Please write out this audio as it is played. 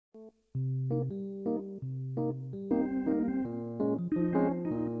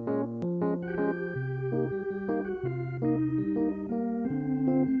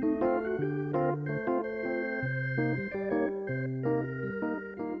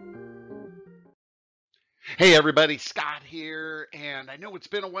Hey everybody, Scott here, and I know it's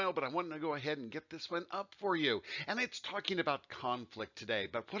been a while, but I wanted to go ahead and get this one up for you. And it's talking about conflict today,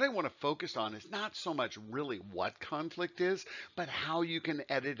 but what I want to focus on is not so much really what conflict is, but how you can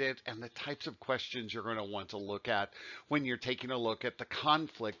edit it and the types of questions you're going to want to look at when you're taking a look at the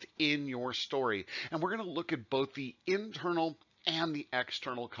conflict in your story. And we're going to look at both the internal and the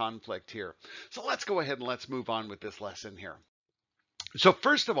external conflict here. So let's go ahead and let's move on with this lesson here. So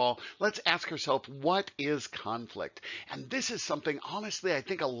first of all, let's ask ourselves, what is conflict? And this is something, honestly, I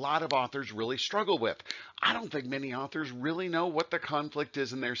think a lot of authors really struggle with. I don't think many authors really know what the conflict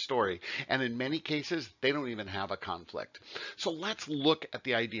is in their story. And in many cases, they don't even have a conflict. So let's look at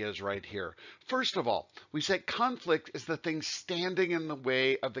the ideas right here. First of all, we said conflict is the thing standing in the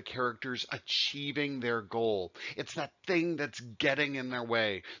way of the characters achieving their goal. It's that thing that's getting in their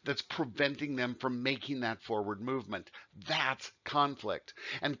way, that's preventing them from making that forward movement. That's conflict.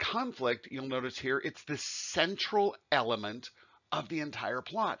 And conflict, you'll notice here, it's the central element of the entire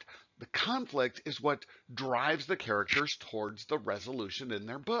plot. The conflict is what drives the characters towards the resolution in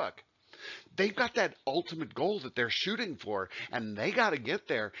their book. They've got that ultimate goal that they're shooting for, and they got to get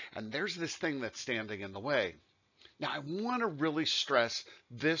there, and there's this thing that's standing in the way. Now, I want to really stress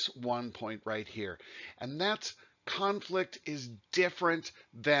this one point right here, and that's conflict is different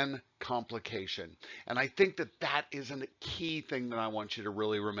than complication. And I think that that is a key thing that I want you to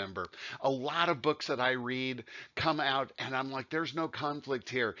really remember. A lot of books that I read come out and I'm like, there's no conflict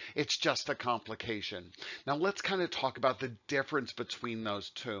here. It's just a complication. Now let's kind of talk about the difference between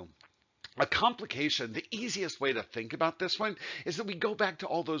those two. A complication, the easiest way to think about this one is that we go back to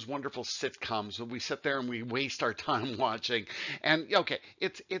all those wonderful sitcoms when we sit there and we waste our time watching. And okay,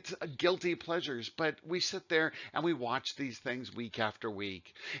 it's a guilty pleasures, but we sit there and we watch these things week after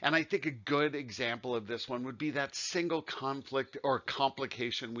week. And I think a good example of this one would be that single conflict or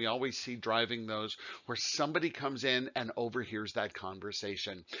complication we always see driving those, where somebody comes in and overhears that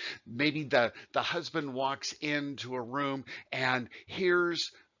conversation. Maybe the husband walks into a room and hears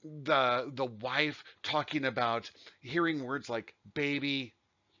the wife talking about hearing words like baby,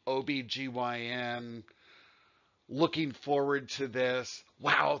 OBGYN, looking forward to this,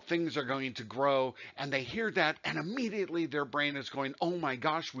 wow, things are going to grow. And they hear that, and immediately their brain is going, oh my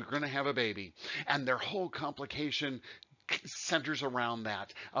gosh, we're going to have a baby. And their whole complication centers around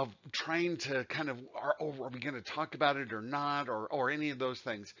that of trying to kind of, are we going to talk about it or not, or any of those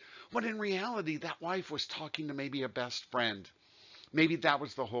things. When in reality, that wife was talking to maybe a best friend. Maybe that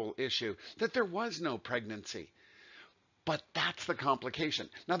was the whole issue, that there was no pregnancy. But that's the complication.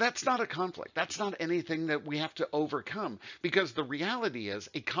 Now, that's not a conflict. That's not anything that we have to overcome, because the reality is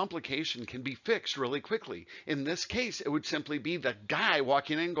a complication can be fixed really quickly. In this case, it would simply be the guy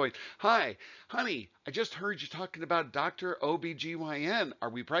walking in going, hi, honey, I just heard you talking about Dr. OBGYN. Are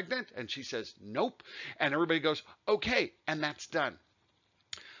we pregnant? And she says, nope. And everybody goes, okay, and that's done.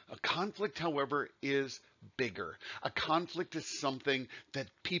 A conflict, however, is bigger. A conflict is something that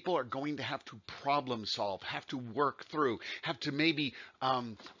people are going to have to problem solve, have to work through, have to maybe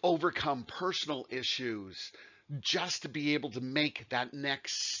overcome personal issues just to be able to make that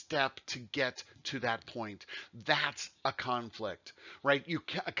next step to get to that point. That's a conflict, right?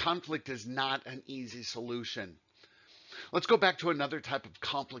 A conflict is not an easy solution. Let's go back to another type of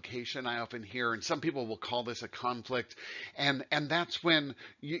complication I often hear, and some people will call this a conflict, and that's when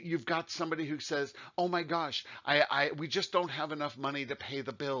you've got somebody who says, "Oh my gosh, we just don't have enough money to pay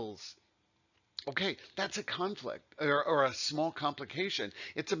the bills." Okay, that's a conflict or a small complication.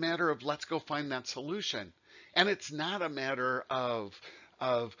 It's a matter of let's go find that solution, and it's not a matter of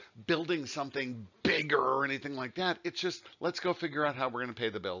building something bigger or anything like that. It's just let's go figure out how we're going to pay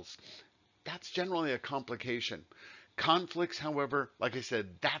the bills. That's generally a complication. Conflicts, however, like I said,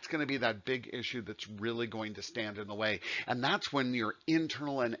 that's going to be that big issue that's really going to stand in the way. And that's when your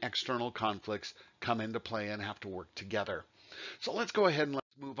internal and external conflicts come into play and have to work together. So let's go ahead and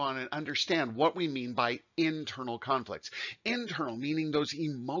let's move on and understand what we mean by internal conflicts. Internal meaning those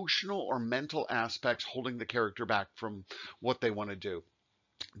emotional or mental aspects holding the character back from what they want to do.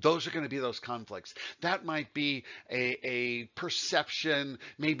 Those are going to be those conflicts. That might be a perception.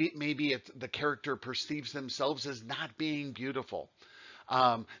 Maybe the character perceives themselves as not being beautiful,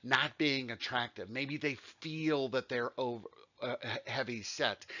 not being attractive. Maybe they feel that they're heavy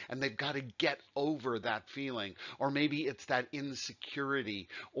set, and they've got to get over that feeling. Or maybe it's that insecurity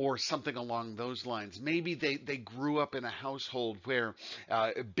or something along those lines. Maybe they grew up in a household where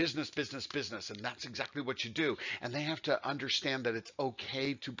business, business, business, and that's exactly what you do. And they have to understand that it's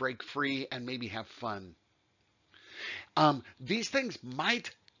okay to break free and maybe have fun. These things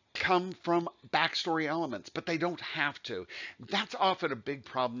might come from backstory elements, but they don't have to. That's often a big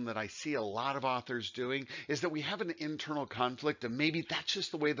problem that I see a lot of authors doing, is that we have an internal conflict, and maybe that's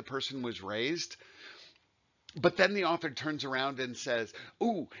just the way the person was raised. But then the author turns around and says,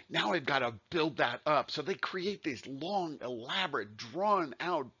 "Ooh, now I've got to build that up." So they create these long, elaborate, drawn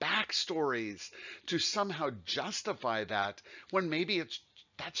out backstories to somehow justify that, when maybe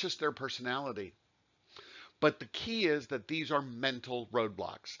that's just their personality. But the key is that these are mental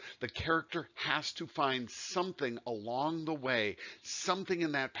roadblocks. The character has to find something along the way, something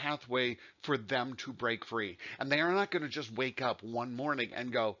in that pathway for them to break free. And they are not going to just wake up one morning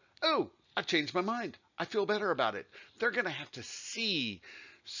and go, "Oh, I've changed my mind. I feel better about it." They're going to have to see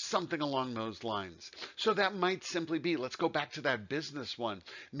something along those lines. So that might simply be, let's go back to that business one.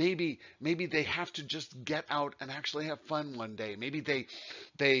 Maybe they have to just get out and actually have fun one day. Maybe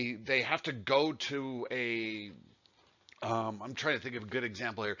they have to go to a I'm trying to think of a good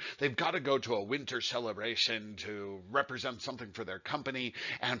example here. They've got to go to a winter celebration to represent something for their company,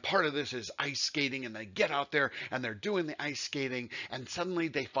 and part of this is ice skating, and they get out there and they're doing the ice skating, and suddenly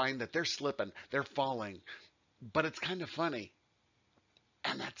they find that they're slipping, they're falling, but it's kind of funny.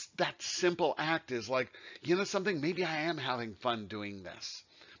 And that simple act is like, you know something, maybe I am having fun doing this.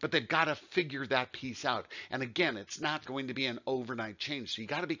 But they've got to figure that piece out. And again, it's not going to be an overnight change. So you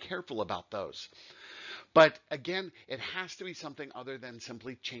got to be careful about those. But again, it has to be something other than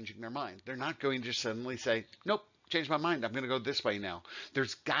simply changing their mind. They're not going to suddenly say, "Nope, change my mind. I'm going to go this way now."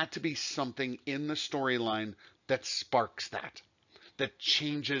 There's got to be something in the storyline that sparks that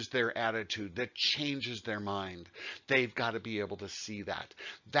changes their attitude, that changes their mind. They've got to be able to see that.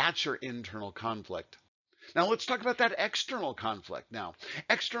 That's your internal conflict. Now let's talk about that external conflict now.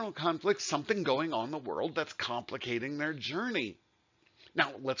 External conflict, something going on in the world that's complicating their journey.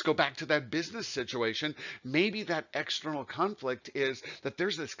 Now, let's go back to that business situation. Maybe that external conflict is that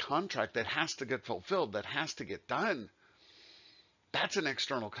there's this contract that has to get fulfilled, that has to get done. That's an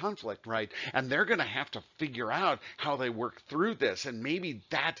external conflict, right? And they're going to have to figure out how they work through this. And maybe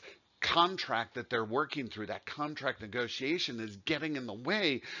that contract that they're working through, that contract negotiation, is getting in the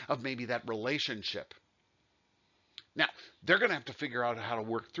way of maybe that relationship. Now, they're going to have to figure out how to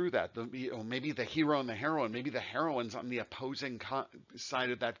work through that. Maybe the hero and the heroine, maybe the heroine's on the opposing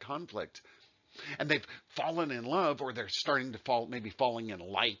side of that conflict. And they've fallen in love, or they're starting to fall, maybe falling in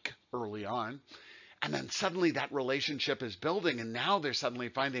like early on. And then suddenly that relationship is building, and now they're suddenly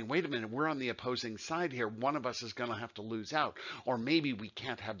finding, wait a minute, we're on the opposing side here. One of us is going to have to lose out. Or maybe we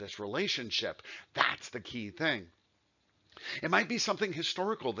can't have this relationship. That's the key thing. It might be something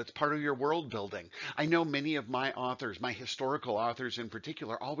historical that's part of your world building. I know many of my authors, my historical authors in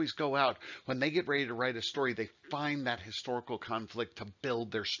particular, always go out when they get ready to write a story, they find that historical conflict to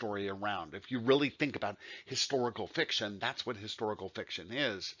build their story around. If you really think about historical fiction, that's what historical fiction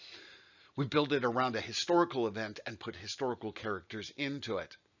is. We build it around a historical event and put historical characters into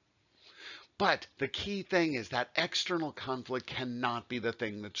it. But the key thing is that external conflict cannot be the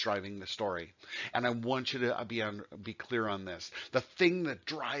thing that's driving the story. And I want you to be clear on this. The thing that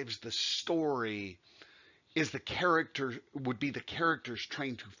drives the story is would be the characters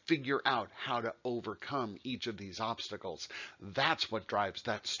trying to figure out how to overcome each of these obstacles. That's what drives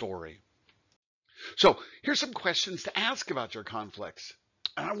that story. So here's some questions to ask about your conflicts.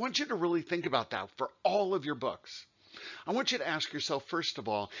 And I want you to really think about that for all of your books. I want you to ask yourself, first of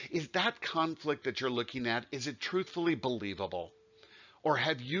all, is that conflict that you're looking at, is it truthfully believable? Or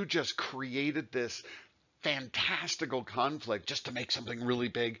have you just created this fantastical conflict just to make something really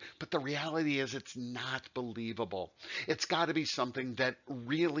big? But the reality is it's not believable. It's got to be something that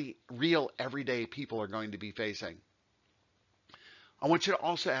really, real everyday people are going to be facing. I want you to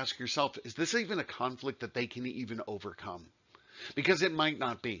also ask yourself, is this even a conflict that they can even overcome? Because it might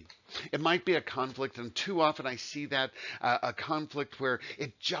not be. It might be a conflict, and too often I see that, a conflict where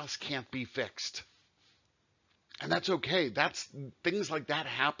it just can't be fixed. And that's okay. Things like that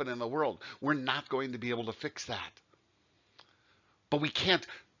happen in the world. We're not going to be able to fix that. But we can't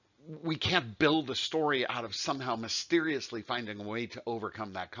build a story out of somehow mysteriously finding a way to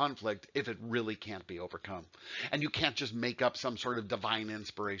overcome that conflict if it really can't be overcome. And you can't just make up some sort of divine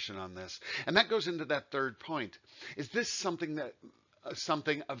inspiration on this. And that goes into that third point. Is this something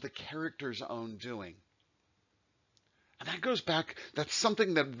of the character's own doing? And that goes back, that's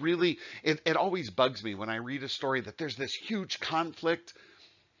something that really, it always bugs me when I read a story that there's this huge conflict,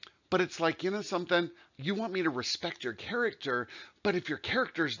 but it's like, something, you want me to respect your character, but if your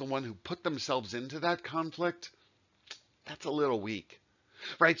character is the one who put themselves into that conflict, that's a little weak.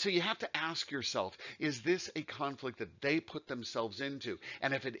 Right? So you have to ask yourself, is this a conflict that they put themselves into?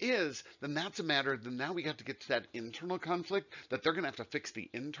 And if it is, then that's a matter, then now we have to get to that internal conflict that they're going to have to fix the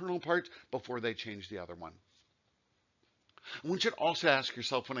internal part before they change the other one. I want you to also ask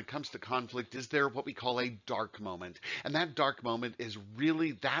yourself when it comes to conflict, is there what we call a dark moment? And that dark moment is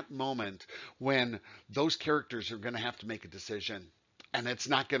really that moment when those characters are going to have to make a decision. And it's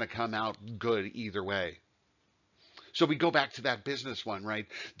not going to come out good either way. So we go back to that business one, right?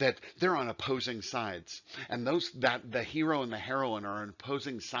 That they're on opposing sides, and that the hero and the heroine are on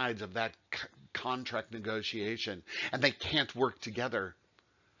opposing sides of that contract negotiation, and they can't work together.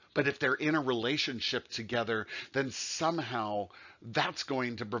 But if they're in a relationship together, then somehow that's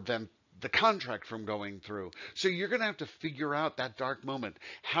going to prevent the contract from going through. So you're going to have to figure out that dark moment.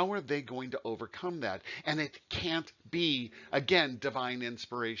 How are they going to overcome that? And it can't be, again, divine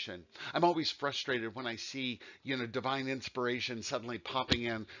inspiration. I'm always frustrated when I see, divine inspiration suddenly popping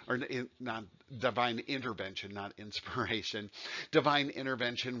in, or not divine intervention, not inspiration, divine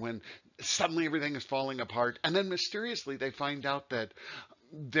intervention when suddenly everything is falling apart. And then mysteriously they find out that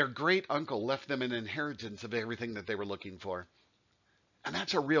their great uncle left them an inheritance of everything that they were looking for. And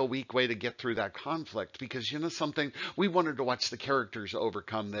that's a real weak way to get through that conflict because, something, we wanted to watch the characters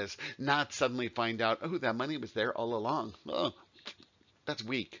overcome this, not suddenly find out, oh, that money was there all along. Oh, that's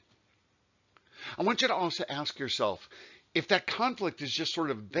weak. I want you to also ask yourself, if that conflict is just sort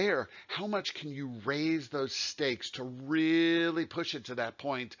of there, how much can you raise those stakes to really push it to that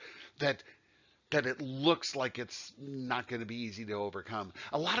point that it looks like it's not going to be easy to overcome.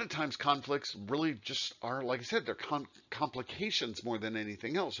 A lot of times conflicts really just are, like I said, they're complications more than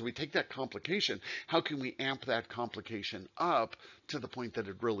anything else. So we take that complication, how can we amp that complication up to the point that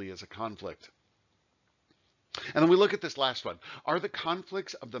it really is a conflict? And then we look at this last one. Are the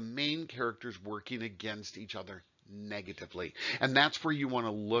conflicts of the main characters working against each other negatively? And that's where you want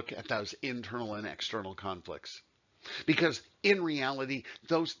to look at those internal and external conflicts. Because in reality,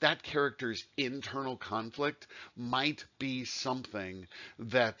 that character's internal conflict might be something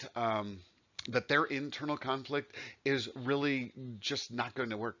that that their internal conflict is really just not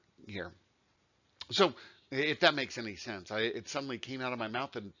going to work here. So if that makes any sense, it suddenly came out of my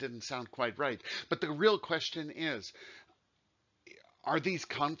mouth and didn't sound quite right. But the real question is, are these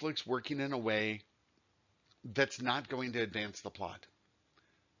conflicts working in a way that's not going to advance the plot?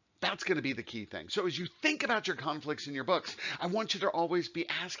 That's going to be the key thing. So as you think about your conflicts in your books, I want you to always be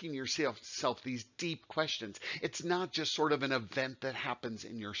asking yourself these deep questions. It's not just sort of an event that happens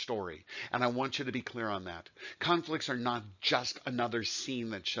in your story. And I want you to be clear on that. Conflicts are not just another scene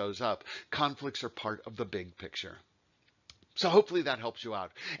that shows up. Conflicts are part of the big picture. So hopefully that helps you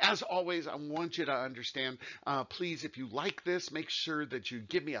out. As always, I want you to understand, please, if you like this, make sure that you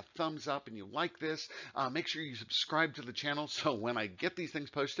give me a thumbs up and you like this. Make sure you subscribe to the channel so when I get these things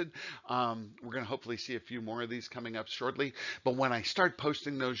posted, we're going to hopefully see a few more of these coming up shortly. But when I start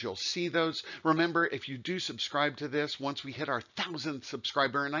posting those, you'll see those. Remember, if you do subscribe to this, once we hit our 1,000th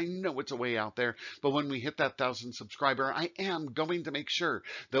subscriber, and I know it's a way out there, but when we hit that 1,000th subscriber, I am going to make sure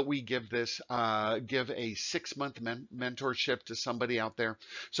that we give this, give a 6-month mentorship to somebody out there.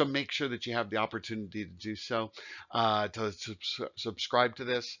 So make sure that you have the opportunity to do so, to subscribe to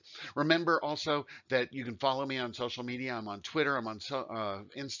this. Remember also that you can follow me on social media. I'm on Twitter, I'm on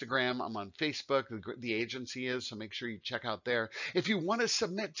Instagram, I'm on Facebook, the agency is, so make sure you check out there. If you want to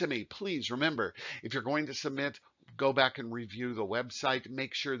submit to me, please remember, if you're going to submit, go back and review the website.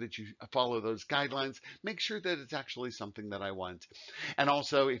 Make sure that you follow those guidelines. Make sure that it's actually something that I want. And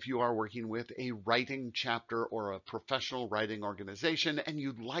also, if you are working with a writing chapter or a professional writing organization and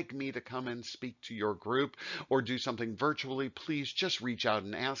you'd like me to come and speak to your group or do something virtually, please just reach out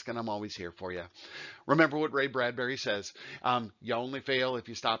and ask, and I'm always here for you. Remember what Ray Bradbury says, you only fail if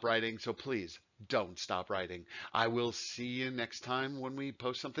you stop writing, so please don't stop writing. I will see you next time when we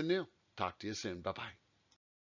post something new. Talk to you soon. Bye-bye.